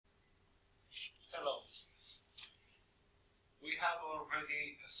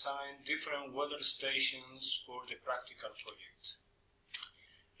we assign different weather stations for the practical project.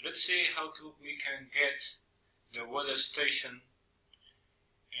 Let's see how we can get the weather station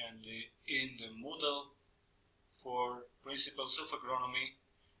and in the Moodle for Principles of Agronomy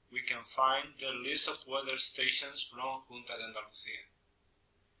we can find the list of weather stations from Junta de Andalucía.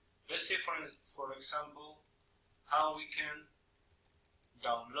 Let's see for example how we can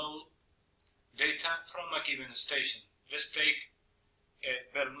download data from a given station. Let's take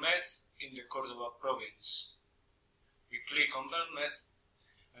Belmez in the Cordoba province. We click on Belmez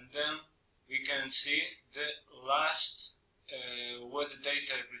and then we can see the last weather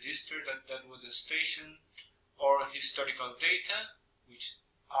data registered at that weather station, or historical data, which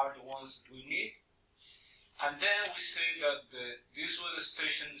are the ones that we need. And then we say that this weather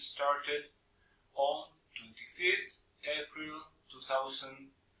station started on 25th April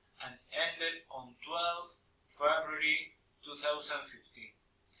 2000 and ended on 12th February 2015.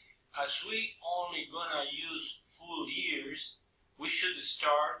 As we only gonna use full years, we should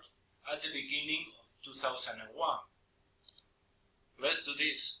start at the beginning of 2001. Let's do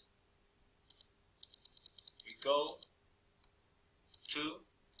this. We go to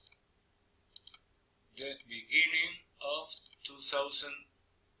the beginning of 2003.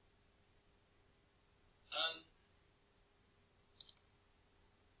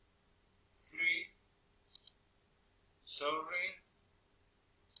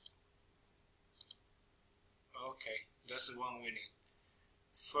 Okay, that's the one we need.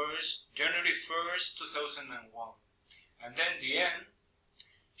 January 1st, 2001. And then the end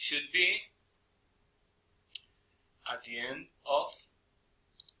should be at the end of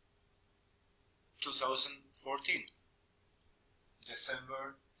 2014.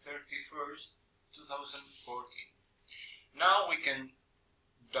 December 31st, 2014. Now we can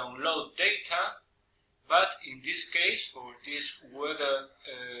download data, but in this case, for this weather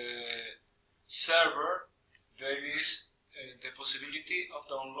server, there is the possibility of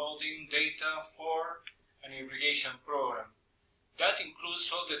downloading data for an irrigation program. That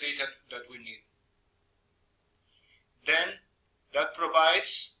includes all the data that we need. Then that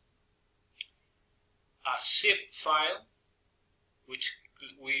provides a zip file, which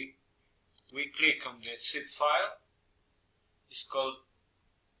we click on the zip file. It's called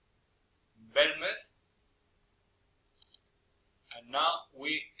Belmez, and now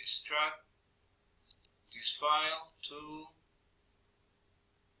we extract this file to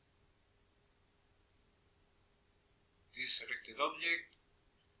this selected object,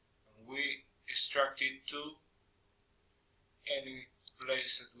 and we extract it to any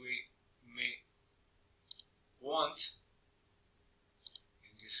place that we may want.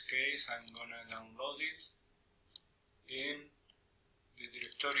 In this case, I'm gonna download it in the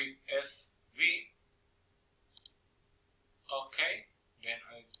directory FV. OK, then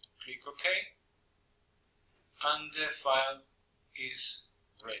I click OK, and the file is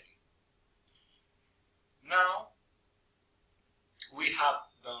ready. Now we have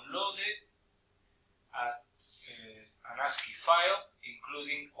downloaded an ASCII file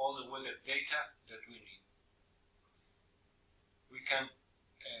including all the weather data that we need. We can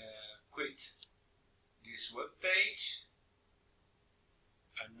quit this web page,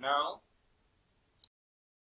 and now